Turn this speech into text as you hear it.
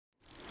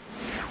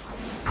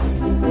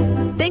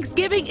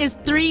Thanksgiving is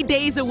 3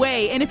 days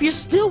away, and if you're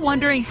still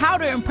wondering how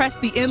to impress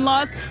the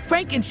in-laws,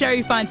 Frank and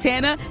Sherry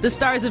Fontana, the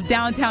stars of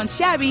Downtown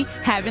Shabby,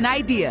 have an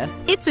idea.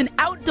 It's an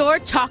outdoor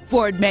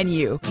chalkboard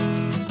menu.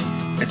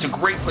 It's a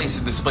great place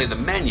to display the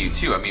menu,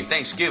 too. I mean,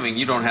 Thanksgiving,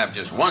 you don't have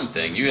just one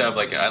thing. You have,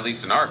 like, at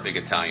least in our big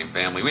Italian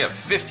family, we have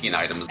 15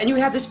 items. And you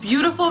have this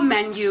beautiful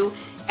menu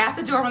at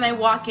the door when they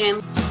walk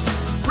in.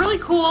 Really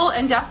cool,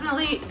 and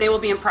definitely they will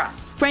be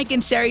impressed. Frank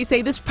and Sherry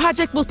say this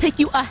project will take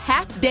you a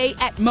half day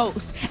at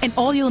most, and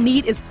all you'll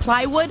need is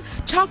plywood,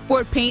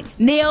 chalkboard paint,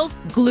 nails,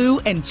 glue,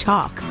 and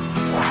chalk.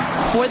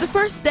 For the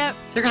first step,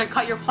 you're going to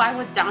cut your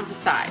plywood down to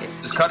size.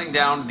 Just cutting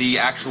down the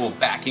actual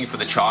backing for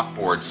the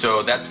chalkboard.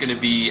 So that's going to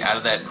be out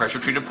of that pressure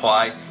treated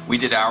ply. We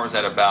did ours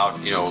at about,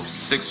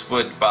 6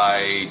 foot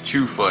by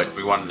 2 foot.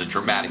 We wanted a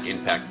dramatic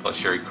impact, plus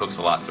Sherry cooks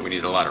a lot, so we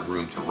needed a lot of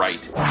room to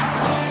write.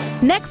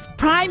 Next,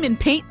 prime and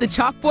paint the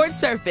chalkboard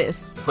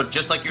surface. But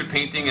just like you're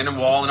painting in a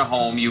wall in a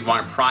home, you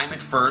want to prime it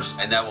first,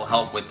 and that will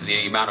help with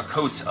the amount of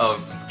coats of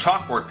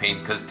chalkboard paint,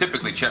 because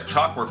typically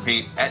chalkboard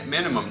paint at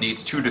minimum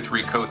needs 2 to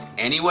 3 coats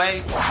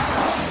anyway.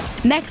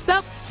 Next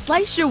up,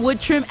 slice your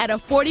wood trim at a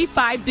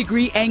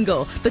 45-degree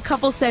angle. The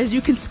couple says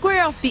you can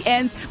square off the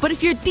ends, but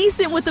if you're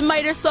decent with a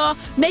miter saw,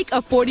 make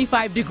a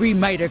 45-degree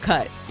miter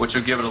cut. Which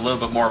will give it a little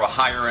bit more of a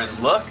higher end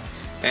look,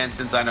 and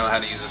since I know how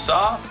to use a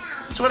saw,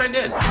 that's what I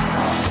did.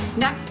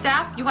 Next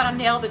step, you want to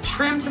nail the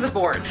trim to the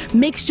board.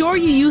 Make sure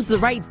you use the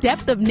right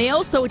depth of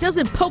nail so it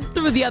doesn't poke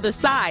through the other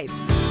side.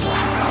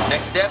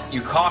 Next step,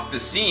 you caulk the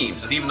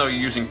seams. Even though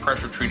you're using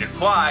pressure-treated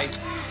ply,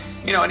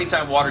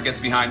 anytime water gets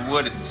behind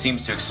wood, it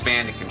seems to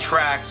expand and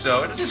contract,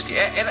 so it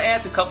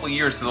adds a couple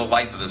years to the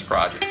life of this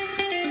project.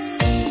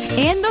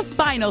 And the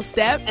final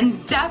step,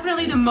 and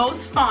definitely the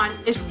most fun,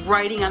 is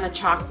writing on the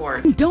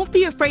chalkboard. Don't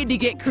be afraid to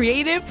get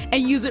creative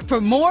and use it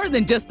for more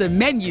than just a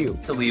menu.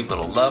 To leave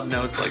little love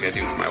notes like I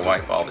do for my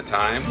wife all the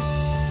time.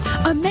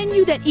 A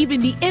menu that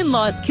even the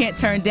in-laws can't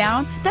turn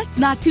down. That's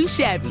not too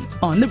shabby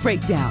on The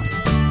Breakdown.